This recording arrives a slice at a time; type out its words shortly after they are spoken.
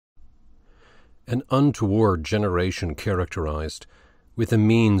An untoward generation characterized, with a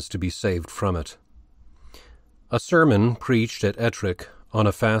means to be saved from it. A sermon preached at Ettrick on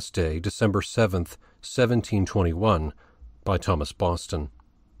a fast day, December 7th, 1721, by Thomas Boston.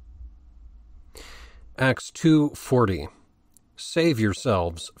 Acts 2:40. Save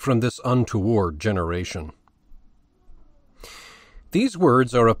yourselves from this untoward generation. These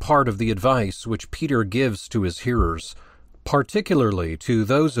words are a part of the advice which Peter gives to his hearers, particularly to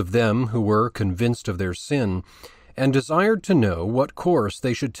those of them who were convinced of their sin and desired to know what course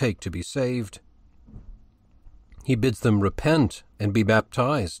they should take to be saved. He bids them repent and be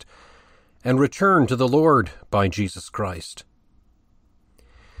baptized, and return to the Lord by Jesus Christ.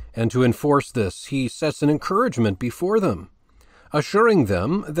 And to enforce this, he sets an encouragement before them, assuring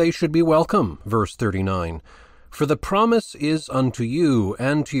them they should be welcome, verse 39, for the promise is unto you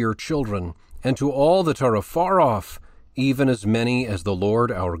and to your children, and to all that are afar off, even as many as the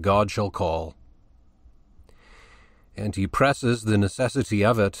Lord our God shall call. And he presses the necessity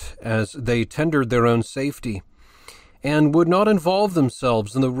of it as they tendered their own safety, and would not involve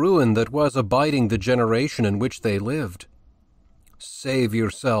themselves in the ruin that was abiding the generation in which they lived. Save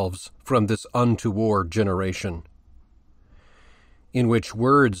yourselves from this untoward generation. In which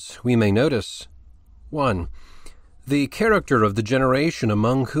words we may notice, 1. The character of the generation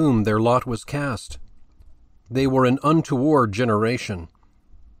among whom their lot was cast. They were an untoward generation.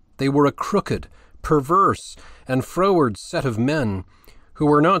 They were a crooked, perverse, and froward set of men, who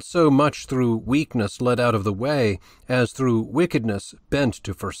were not so much through weakness led out of the way, as through wickedness bent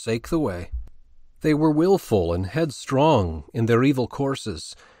to forsake the way. They were willful and headstrong in their evil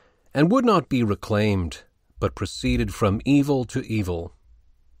courses, and would not be reclaimed, but proceeded from evil to evil.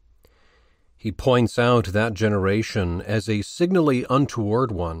 He points out that generation as a signally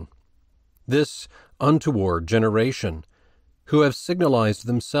untoward one. This untoward generation, who have signalized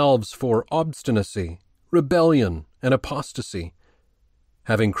themselves for obstinacy, rebellion, and apostasy,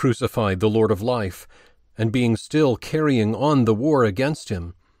 having crucified the Lord of life, and being still carrying on the war against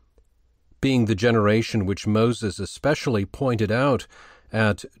him, being the generation which Moses especially pointed out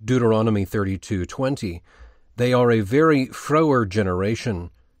at Deuteronomy 32:20, they are a very froward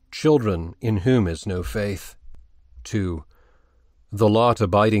generation, children in whom is no faith. 2. The lot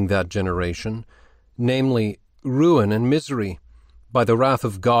abiding that generation, namely ruin and misery, by the wrath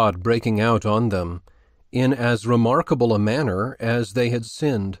of God breaking out on them, in as remarkable a manner as they had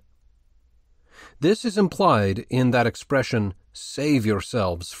sinned. This is implied in that expression, save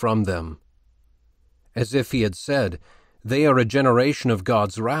yourselves from them, as if he had said, they are a generation of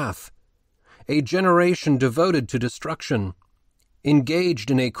God's wrath, a generation devoted to destruction, engaged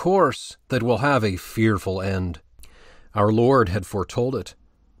in a course that will have a fearful end. Our Lord had foretold it,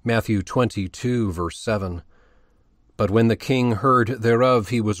 Matthew 22, verse 7. But when the king heard thereof,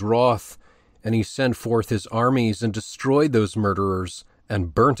 he was wroth, and he sent forth his armies and destroyed those murderers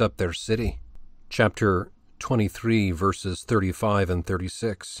and burnt up their city. Chapter 23, verses 35 and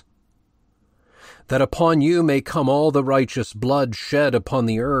 36. That upon you may come all the righteous blood shed upon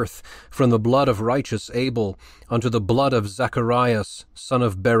the earth, from the blood of righteous Abel unto the blood of Zacharias, son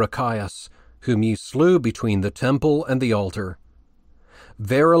of Berechias, whom ye slew between the temple and the altar.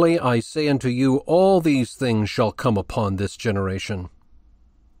 Verily I say unto you, all these things shall come upon this generation.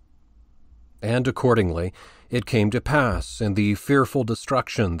 And accordingly it came to pass in the fearful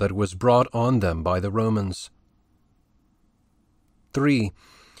destruction that was brought on them by the Romans. 3.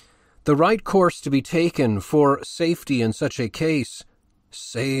 The right course to be taken for safety in such a case,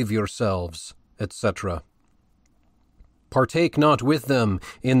 save yourselves, etc. Partake not with them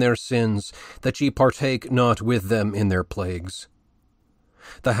in their sins, that ye partake not with them in their plagues.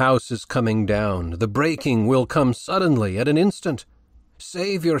 The house is coming down, the breaking will come suddenly at an instant.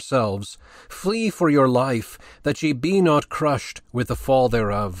 Save yourselves, flee for your life, that ye be not crushed with the fall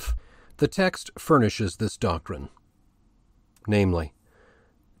thereof. The text furnishes this doctrine. Namely,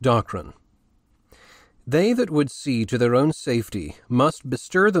 doctrine. They that would see to their own safety must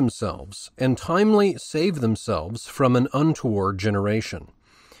bestir themselves and timely save themselves from an untoward generation,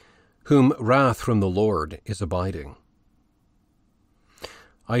 whom wrath from the Lord is abiding.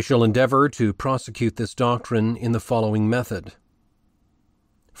 I shall endeavor to prosecute this doctrine in the following method.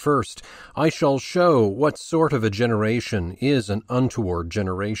 First, I shall show what sort of a generation is an untoward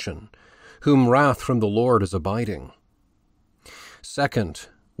generation, whom wrath from the Lord is abiding. Second,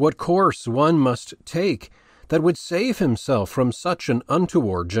 what course one must take that would save himself from such an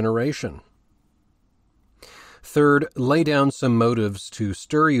untoward generation. Third, lay down some motives to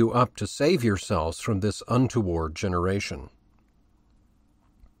stir you up to save yourselves from this untoward generation.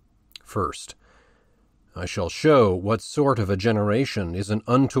 First, I shall show what sort of a generation is an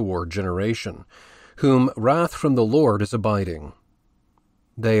untoward generation, whom wrath from the Lord is abiding.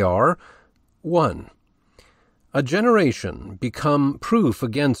 They are, 1. A generation become proof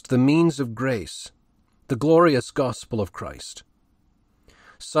against the means of grace, the glorious gospel of Christ.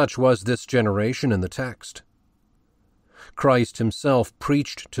 Such was this generation in the text. Christ himself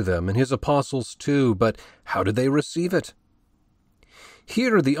preached to them, and his apostles too, but how did they receive it?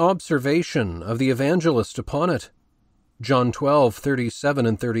 Hear the observation of the evangelist upon it. John 12:37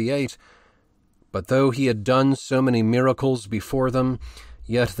 and 38. But though he had done so many miracles before them,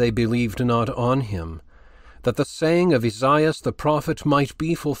 yet they believed not on him, that the saying of Esaias the prophet might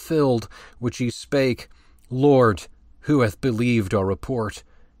be fulfilled, which he spake, Lord, who hath believed our report,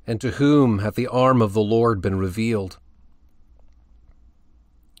 and to whom hath the arm of the Lord been revealed?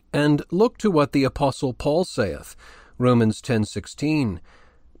 And look to what the Apostle Paul saith, Romans 10:16,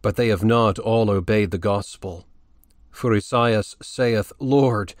 But they have not all obeyed the gospel. For Esaias saith,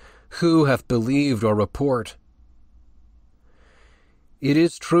 Lord, who hath believed our report? It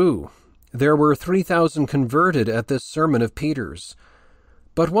is true, there were 3,000 converted at this sermon of Peter's.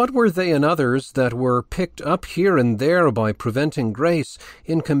 But what were they and others that were picked up here and there by preventing grace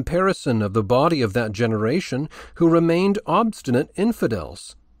in comparison of the body of that generation who remained obstinate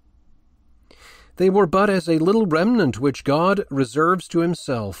infidels? They were but as a little remnant which God reserves to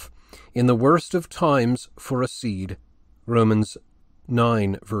himself in the worst of times for a seed. Romans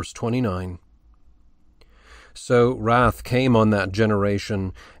 9, verse 29. So wrath came on that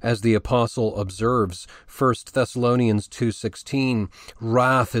generation, as the apostle observes, 1 Thessalonians 2:16,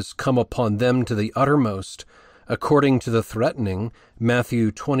 wrath is come upon them to the uttermost, according to the threatening,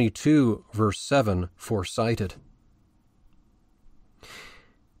 Matthew 22, verse 7, forecited.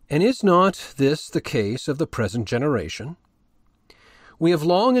 And is not this the case of the present generation? We have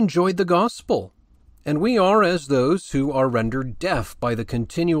long enjoyed the gospel, and we are as those who are rendered deaf by the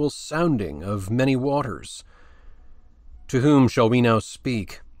continual sounding of many waters. To whom shall we now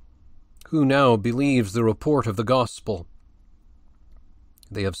speak? Who now believes the report of the gospel?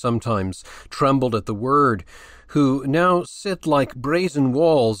 They have sometimes trembled at the word, who now sit like brazen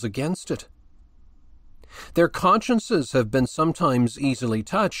walls against it. Their consciences have been sometimes easily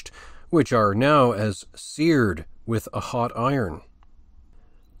touched, which are now as seared with a hot iron.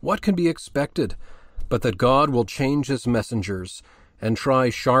 What can be expected but that God will change his messengers and try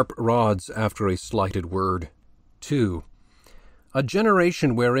sharp rods after a slighted word? 2. A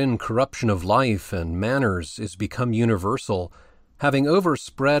generation wherein corruption of life and manners is become universal, having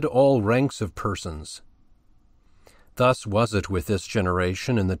overspread all ranks of persons. Thus was it with this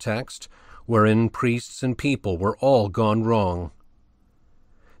generation in the text, wherein priests and people were all gone wrong.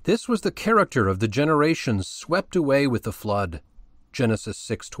 This was the character of the generation swept away with the flood. Genesis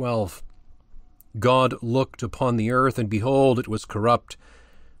 6:12. God looked upon the earth, and behold, it was corrupt,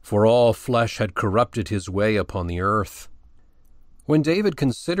 for all flesh had corrupted his way upon the earth. When David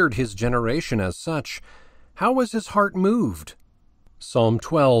considered his generation as such, how was his heart moved? Psalm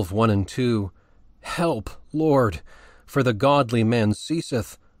 12:1 and 2. Help, Lord, for the godly man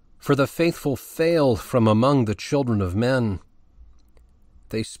ceaseth, for the faithful fail from among the children of men.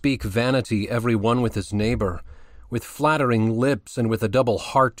 They speak vanity every one with his neighbor, with flattering lips and with a double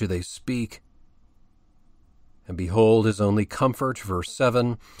heart do they speak. And behold his only comfort, verse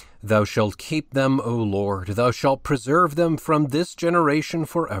 7, Thou shalt keep them, O Lord, thou shalt preserve them from this generation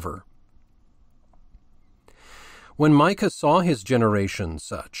forever. When Micah saw his generation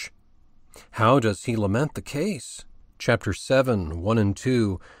such, how does he lament the case? Chapter 7, 1 and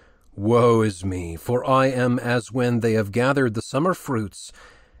 2, Woe is me, for I am as when they have gathered the summer fruits,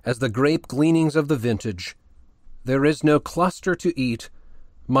 as the grape gleanings of the vintage. There is no cluster to eat.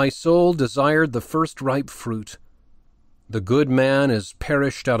 My soul desired the first ripe fruit. The good man is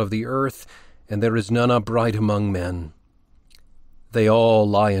perished out of the earth, and there is none upright among men. They all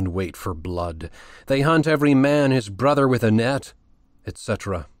lie in wait for blood. They hunt every man his brother with a net,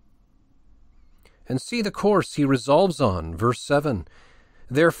 etc. And see the course he resolves on, verse 7.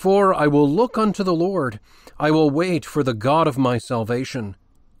 Therefore I will look unto the Lord. I will wait for the God of my salvation.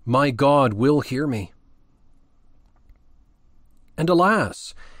 My God will hear me. And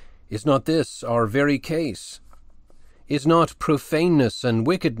alas, is not this our very case? Is not profaneness and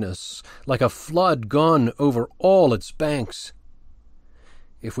wickedness like a flood gone over all its banks?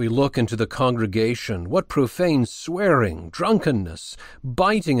 If we look into the congregation, what profane swearing, drunkenness,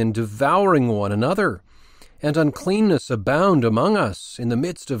 biting and devouring one another, and uncleanness abound among us in the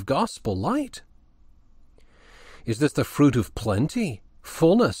midst of gospel light? Is this the fruit of plenty,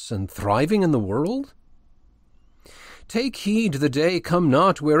 fullness, and thriving in the world? Take heed the day come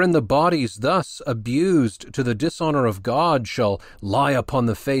not wherein the bodies thus abused to the dishonour of God shall lie upon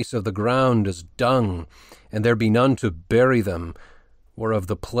the face of the ground as dung, and there be none to bury them, whereof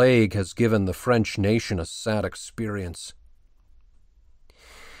the plague has given the French nation a sad experience.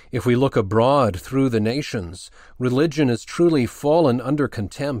 If we look abroad through the nations, religion is truly fallen under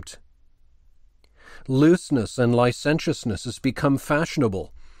contempt. Looseness and licentiousness has become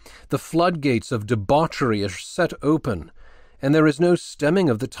fashionable. The floodgates of debauchery are set open, and there is no stemming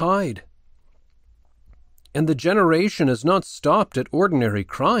of the tide. And the generation has not stopped at ordinary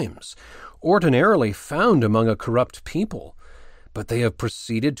crimes, ordinarily found among a corrupt people, but they have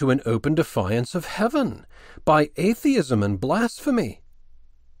proceeded to an open defiance of heaven by atheism and blasphemy.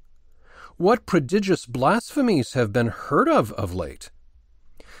 What prodigious blasphemies have been heard of late?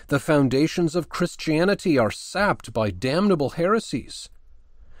 The foundations of Christianity are sapped by damnable heresies.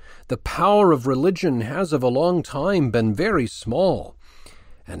 The power of religion has of a long time been very small,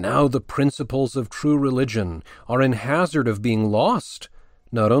 and now the principles of true religion are in hazard of being lost,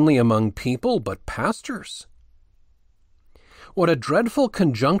 not only among people but pastors. What a dreadful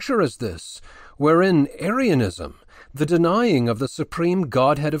conjuncture is this, wherein Arianism, the denying of the supreme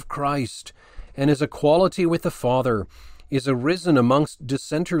Godhead of Christ and his equality with the Father, is arisen amongst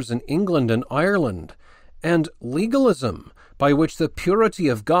dissenters in England and Ireland, and legalism, by which the purity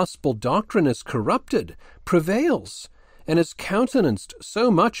of gospel doctrine is corrupted, prevails, and is countenanced so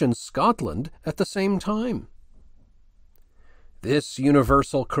much in Scotland at the same time. This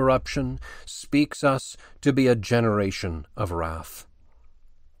universal corruption speaks us to be a generation of wrath.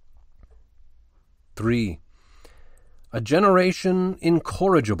 3. A generation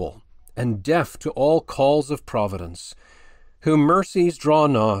incorrigible and deaf to all calls of providence, whom mercies draw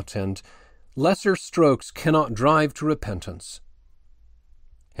not, and lesser strokes cannot drive to repentance.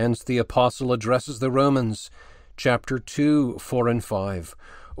 Hence the Apostle addresses the Romans, chapter 2, 4 and 5,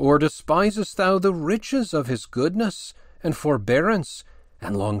 Or despisest thou the riches of his goodness, and forbearance,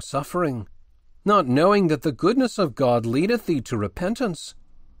 and long-suffering, not knowing that the goodness of God leadeth thee to repentance?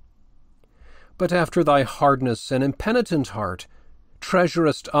 But after thy hardness and impenitent heart,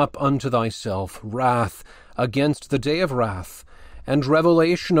 treasurest up unto thyself wrath against the day of wrath, and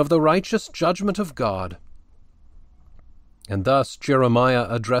revelation of the righteous judgment of God. And thus Jeremiah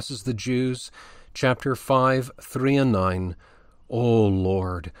addresses the Jews, chapter 5, 3 and 9, O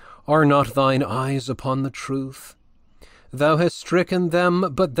Lord, are not thine eyes upon the truth? Thou hast stricken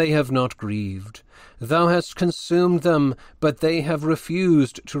them, but they have not grieved. Thou hast consumed them, but they have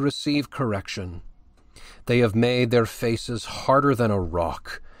refused to receive correction. They have made their faces harder than a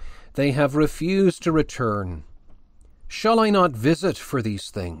rock. They have refused to return. Shall I not visit for these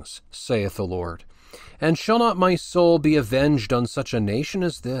things, saith the Lord? And shall not my soul be avenged on such a nation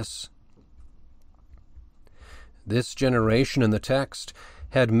as this? This generation in the text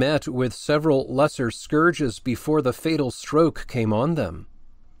had met with several lesser scourges before the fatal stroke came on them.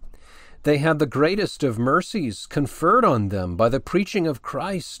 They had the greatest of mercies conferred on them by the preaching of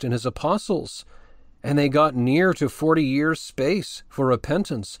Christ and his apostles, and they got near to 40 years' space for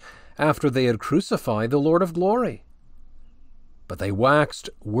repentance after they had crucified the Lord of glory. But they waxed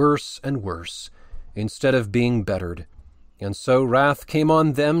worse and worse, instead of being bettered, and so wrath came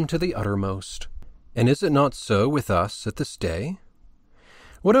on them to the uttermost. And is it not so with us at this day?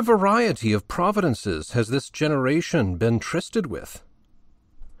 What a variety of providences has this generation been trysted with!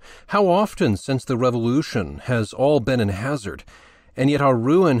 How often since the Revolution has all been in hazard, and yet our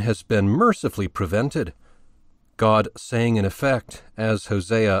ruin has been mercifully prevented. God saying in effect, as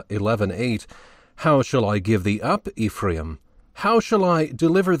Hosea 11:8, How shall I give thee up, Ephraim? How shall I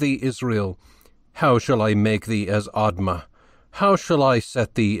deliver thee, Israel? How shall I make thee as Admah? How shall I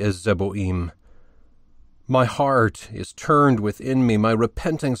set thee as Zeboim? My heart is turned within me, my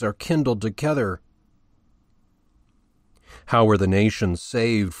repentings are kindled together. How were the nations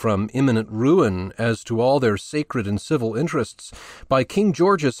saved from imminent ruin as to all their sacred and civil interests by King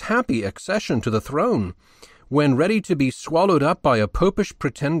George's happy accession to the throne, when ready to be swallowed up by a popish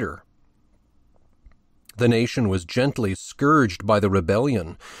pretender? The nation was gently scourged by the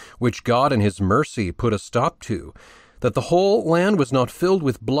rebellion, which God in his mercy put a stop to, that the whole land was not filled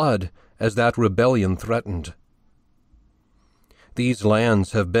with blood, as that rebellion threatened. These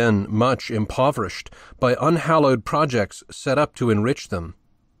lands have been much impoverished by unhallowed projects set up to enrich them.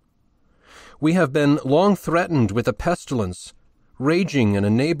 We have been long threatened with a pestilence, raging in a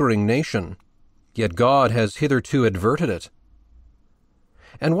neighboring nation, yet God has hitherto averted it.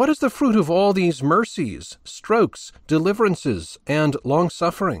 And what is the fruit of all these mercies, strokes, deliverances, and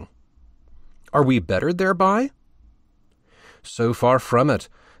long-suffering? Are we bettered thereby? So far from it,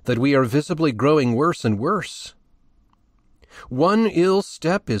 that we are visibly growing worse and worse. One ill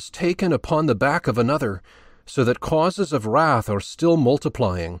step is taken upon the back of another, so that causes of wrath are still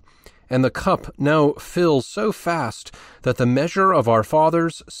multiplying, and the cup now fills so fast that the measure of our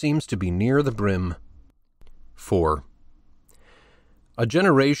fathers seems to be near the brim. 4. A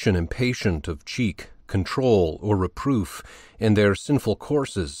generation impatient of cheek, control, or reproof in their sinful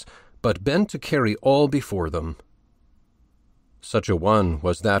courses, but bent to carry all before them. Such a one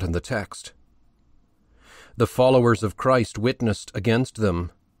was that in the text. The followers of Christ witnessed against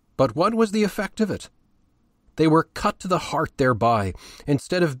them, but what was the effect of it? They were cut to the heart thereby,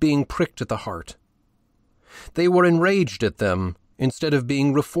 instead of being pricked at the heart. They were enraged at them, instead of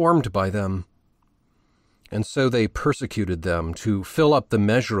being reformed by them. And so they persecuted them to fill up the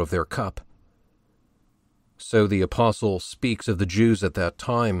measure of their cup. So the apostle speaks of the Jews at that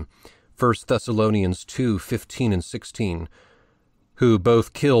time, 1 Thessalonians 2:15 and 16, who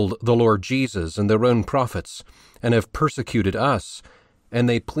both killed the Lord Jesus and their own prophets, and have persecuted us, and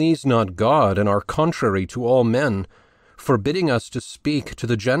they please not God and are contrary to all men, forbidding us to speak to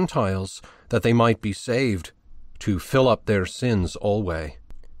the Gentiles, that they might be saved, to fill up their sins alway.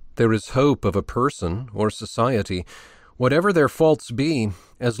 There is hope of a person or society, whatever their faults be,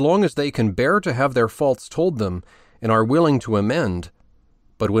 as long as they can bear to have their faults told them, and are willing to amend.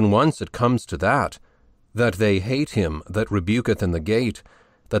 But when once it comes to that they hate him that rebuketh in the gate,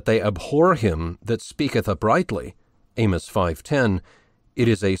 that they abhor him that speaketh uprightly, Amos 5:10, it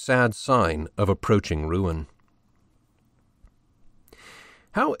is a sad sign of approaching ruin.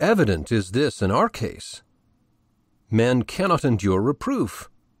 How evident is this in our case? Men cannot endure reproof.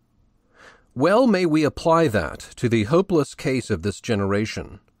 Well may we apply that to the hopeless case of this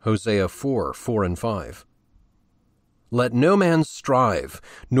generation, Hosea 4:4 and 5. Let no man strive,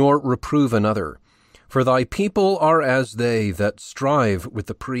 nor reprove another, for thy people are as they that strive with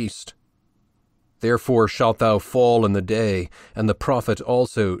the priest. Therefore shalt thou fall in the day, and the prophet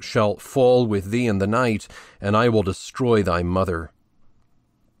also shall fall with thee in the night, and I will destroy thy mother.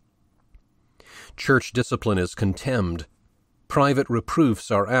 Church discipline is contemned. Private reproofs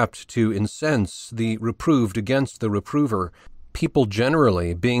are apt to incense the reproved against the reprover, people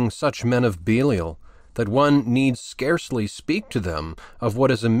generally being such men of Belial that one need scarcely speak to them of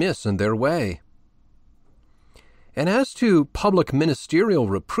what is amiss in their way. And as to public ministerial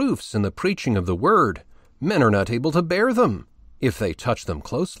reproofs in the preaching of the word, men are not able to bear them, if they touch them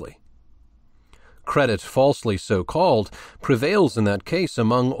closely. Credit falsely so called prevails in that case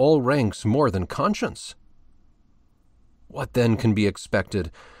among all ranks more than conscience. What then can be expected,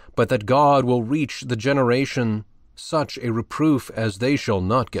 but that God will reach the generation such a reproof as they shall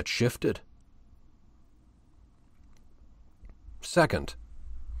not get shifted? Second,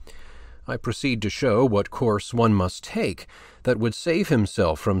 I proceed to show what course one must take that would save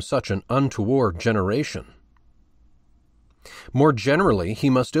himself from such an untoward generation. More generally, he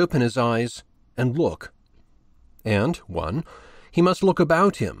must open his eyes and look. And, 1, he must look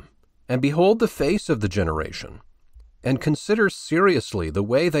about him, and behold the face of the generation, and consider seriously the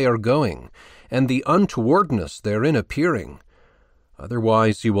way they are going, and the untowardness therein appearing.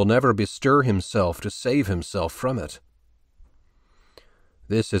 Otherwise he will never bestir himself to save himself from it.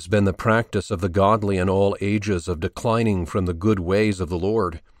 This has been the practice of the godly in all ages of declining from the good ways of the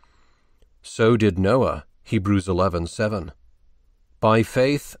Lord. So did Noah, Hebrews 11:7. By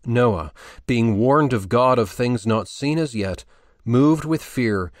faith Noah, being warned of God of things not seen as yet, moved with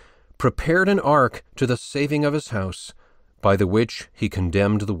fear, prepared an ark to the saving of his house, by the which he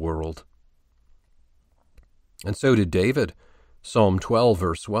condemned the world. And so did David, Psalm 12,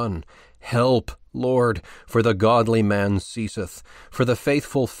 verse 1, Help, Lord, for the godly man ceaseth, for the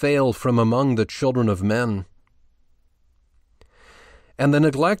faithful fail from among the children of men. And the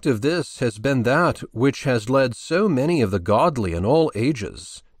neglect of this has been that which has led so many of the godly in all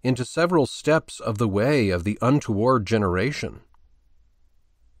ages into several steps of the way of the untoward generation.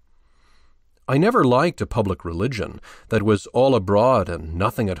 I never liked a public religion that was all abroad and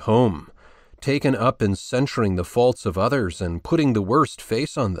nothing at home, taken up in censuring the faults of others and putting the worst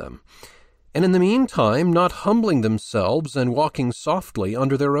face on them, and in the meantime not humbling themselves and walking softly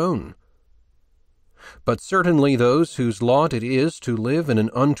under their own. But certainly those whose lot it is to live in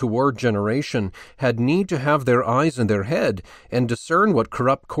an untoward generation had need to have their eyes in their head and discern what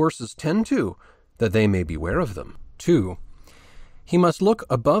corrupt courses tend to, that they may beware of them. 2. He must look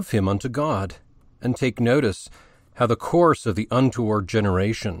above him unto God, and take notice how the course of the untoward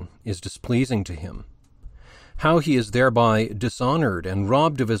generation is displeasing to him, how he is thereby dishonored and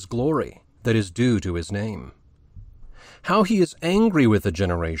robbed of his glory that is due to his name, how he is angry with the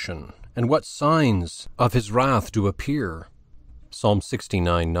generation, and what signs of his wrath do appear. Psalm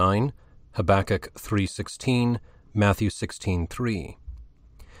 69:9, Habakkuk 3:16, Matthew 16:3.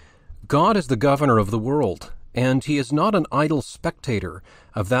 God is the governor of the world, and he is not an idle spectator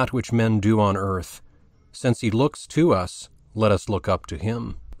of that which men do on earth. Since he looks to us, let us look up to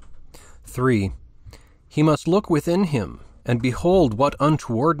him. 3. He must look within him, and behold what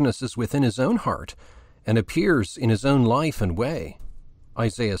untowardness is within his own heart, and appears in his own life and way.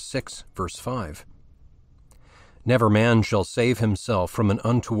 Isaiah 6, verse 5. Never man shall save himself from an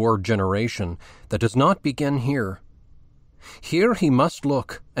untoward generation that does not begin here. Here he must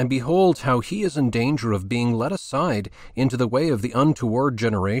look, and behold how he is in danger of being led aside into the way of the untoward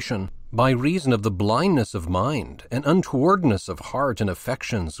generation, by reason of the blindness of mind and untowardness of heart and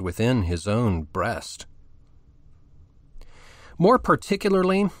affections within his own breast. More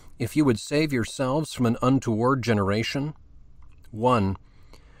particularly, if you would save yourselves from an untoward generation, 1.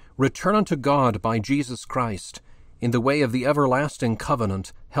 Return unto God by Jesus Christ, in the way of the everlasting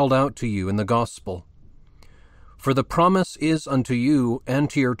covenant held out to you in the gospel. For the promise is unto you and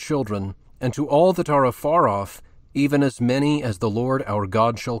to your children, and to all that are afar off, even as many as the Lord our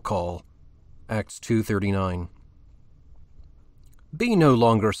God shall call. Acts 2:39. Be no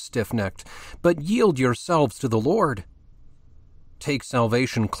longer stiff-necked, but yield yourselves to the Lord. Take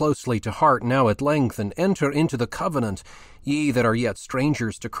salvation closely to heart now at length, and enter into the covenant, ye that are yet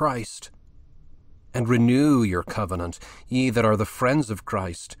strangers to Christ. And renew your covenant, ye that are the friends of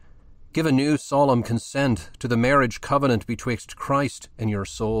Christ. Give a new solemn consent to the marriage covenant betwixt Christ and your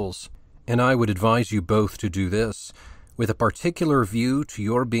souls. And I would advise you both to do this, with a particular view to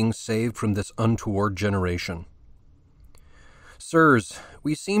your being saved from this untoward generation. Sirs,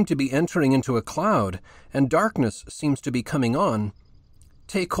 we seem to be entering into a cloud, and darkness seems to be coming on.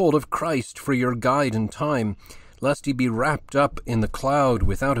 Take hold of Christ for your guide in time, lest ye be wrapped up in the cloud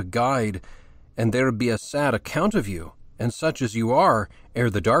without a guide, and there be a sad account of you, and such as you are, ere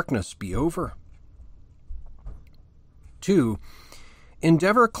the darkness be over. 2.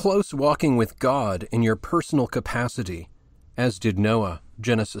 Endeavor close walking with God in your personal capacity, as did Noah,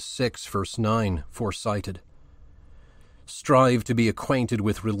 Genesis 6, verse 9, forecited. Strive to be acquainted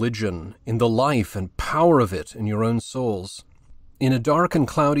with religion, in the life and power of it in your own souls. In a dark and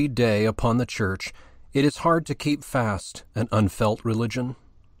cloudy day upon the church, it is hard to keep fast an unfelt religion.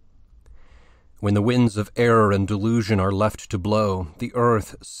 When the winds of error and delusion are left to blow, the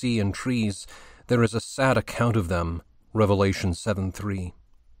earth, sea, and trees, there is a sad account of them, Revelation 7:3.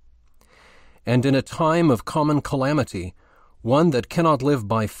 And in a time of common calamity, one that cannot live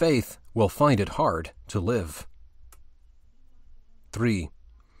by faith will find it hard to live. 3.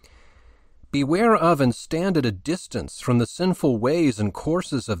 Beware of and stand at a distance from the sinful ways and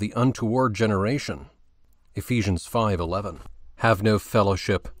courses of the untoward generation. Ephesians 5:11. Have no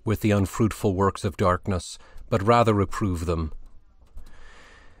fellowship with the unfruitful works of darkness, but rather reprove them.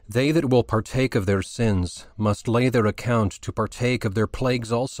 They that will partake of their sins must lay their account to partake of their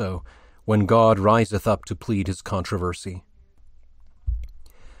plagues also, when God riseth up to plead his controversy.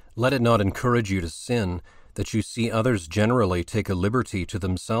 Let it not encourage you to sin, that you see others generally take a liberty to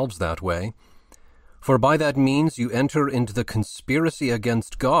themselves that way, for by that means you enter into the conspiracy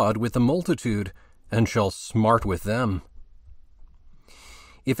against God with the multitude, and shall smart with them.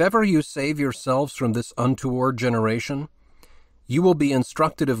 If ever you save yourselves from this untoward generation, you will be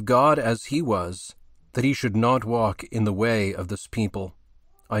instructed of God as he was, that he should not walk in the way of this people.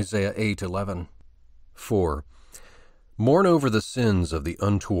 Isaiah 8:11. 4. Mourn over the sins of the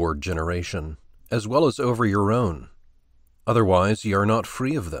untoward generation, as well as over your own. Otherwise ye are not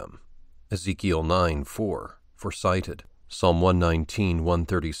free of them. Ezekiel 9:4, forecited. Psalm 119,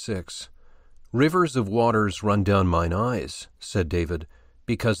 136. Rivers of waters run down mine eyes, said David,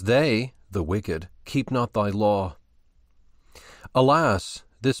 because they, the wicked, keep not thy law. Alas,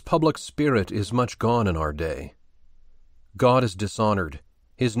 this public spirit is much gone in our day. God is dishonored,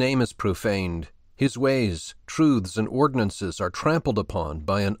 his name is profaned, his ways, truths, and ordinances are trampled upon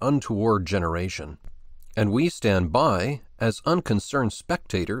by an untoward generation, and we stand by as unconcerned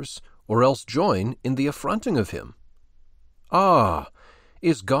spectators, or else join in the affronting of him. Ah,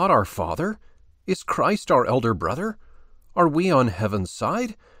 is God our Father? Is Christ our elder brother? Are we on heaven's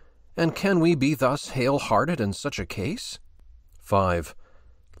side? And can we be thus hale-hearted in such a case? 5.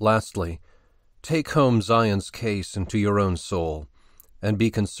 Lastly, take home Zion's case into your own soul, and be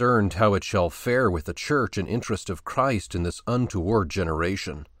concerned how it shall fare with the church in interest of Christ in this untoward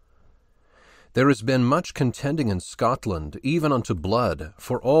generation. There has been much contending in Scotland, even unto blood,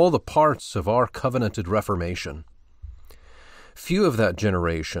 for all the parts of our covenanted Reformation. Few of that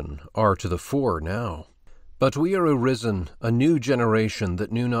generation are to the fore now. But we are arisen, a new generation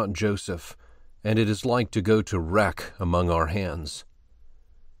that knew not Joseph, and it is like to go to wreck among our hands.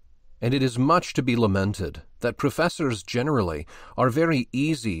 And it is much to be lamented that professors generally are very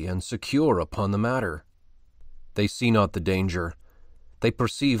easy and secure upon the matter. They see not the danger, they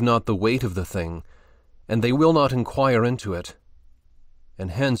perceive not the weight of the thing, and they will not inquire into it.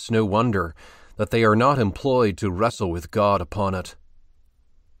 And hence no wonder that they are not employed to wrestle with God upon it.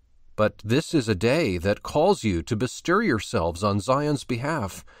 But this is a day that calls you to bestir yourselves on Zion's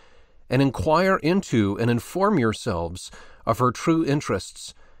behalf, and inquire into and inform yourselves of her true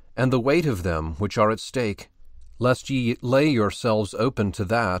interests, and the weight of them which are at stake, lest ye lay yourselves open to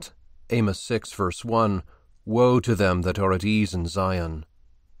that. Amos 6, verse 1, Woe to them that are at ease in Zion.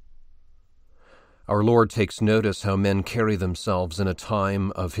 Our Lord takes notice how men carry themselves in a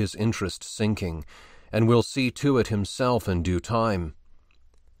time of his interest sinking, and will see to it himself in due time.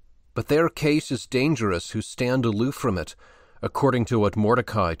 But their case is dangerous who stand aloof from it, according to what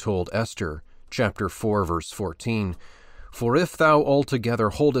Mordecai told Esther, chapter 4, verse 14, For if thou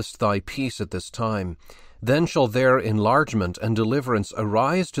altogether holdest thy peace at this time, then shall their enlargement and deliverance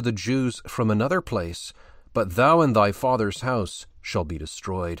arise to the Jews from another place, but thou and thy father's house shall be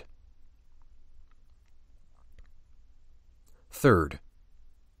destroyed. Third,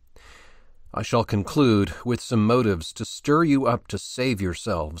 I shall conclude with some motives to stir you up to save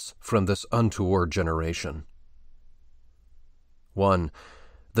yourselves from this untoward generation. 1.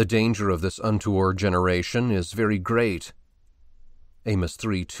 The danger of this untoward generation is very great. Amos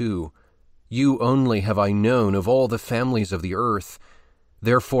 3:2, You only have I known of all the families of the earth,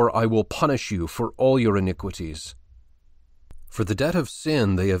 therefore I will punish you for all your iniquities. For the debt of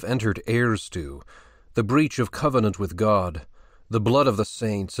sin they have entered heirs to, the breach of covenant with God, the blood of the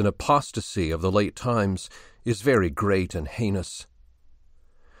saints, and apostasy of the late times is very great and heinous.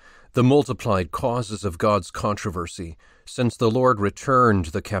 The multiplied causes of God's controversy, since the Lord returned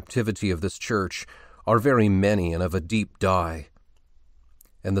the captivity of this church, are very many and of a deep dye.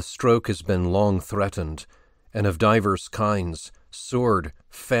 And the stroke has been long threatened, and of divers kinds, sword,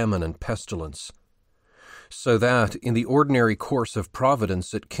 famine, and pestilence, so that, in the ordinary course of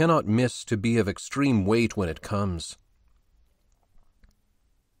providence, it cannot miss to be of extreme weight when it comes.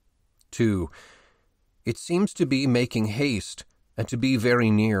 2. It seems to be making haste, and to be very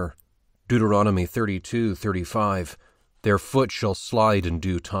near. Deuteronomy 32:35, Their foot shall slide in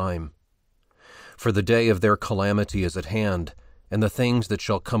due time. For the day of their calamity is at hand, and the things that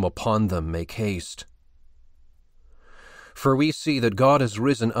shall come upon them make haste. For we see that God has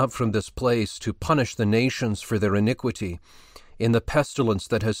risen up from this place to punish the nations for their iniquity, in the pestilence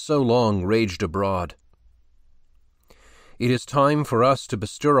that has so long raged abroad. It is time for us to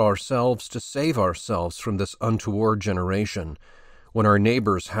bestir ourselves to save ourselves from this untoward generation, when our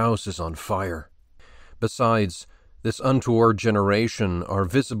neighbor's house is on fire. Besides, this untoward generation are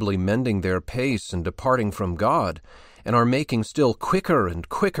visibly mending their pace and departing from God, and are making still quicker and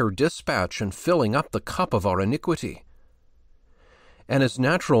quicker dispatch and filling up the cup of our iniquity. And as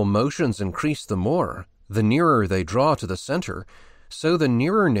natural motions increase the more, the nearer they draw to the center, so the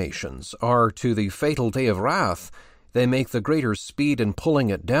nearer nations are to the fatal day of wrath, they make the greater speed in pulling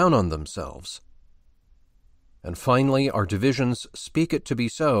it down on themselves. And finally, our divisions speak it to be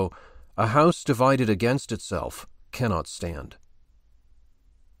so, a house divided against itself cannot stand.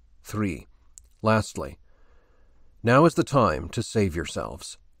 3. Lastly, now is the time to save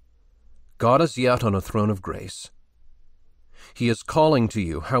yourselves. God is yet on a throne of grace. He is calling to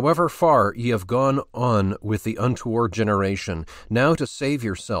you, however far ye have gone on with the untoward generation, now to save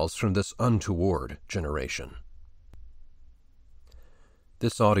yourselves from this untoward generation.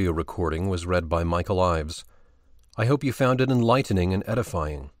 This audio recording was read by Michael Ives. I hope you found it enlightening and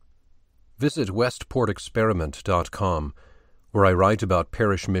edifying. Visit westportexperiment.com, where I write about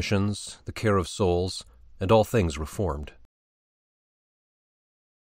parish missions, the care of souls, and all things Reformed.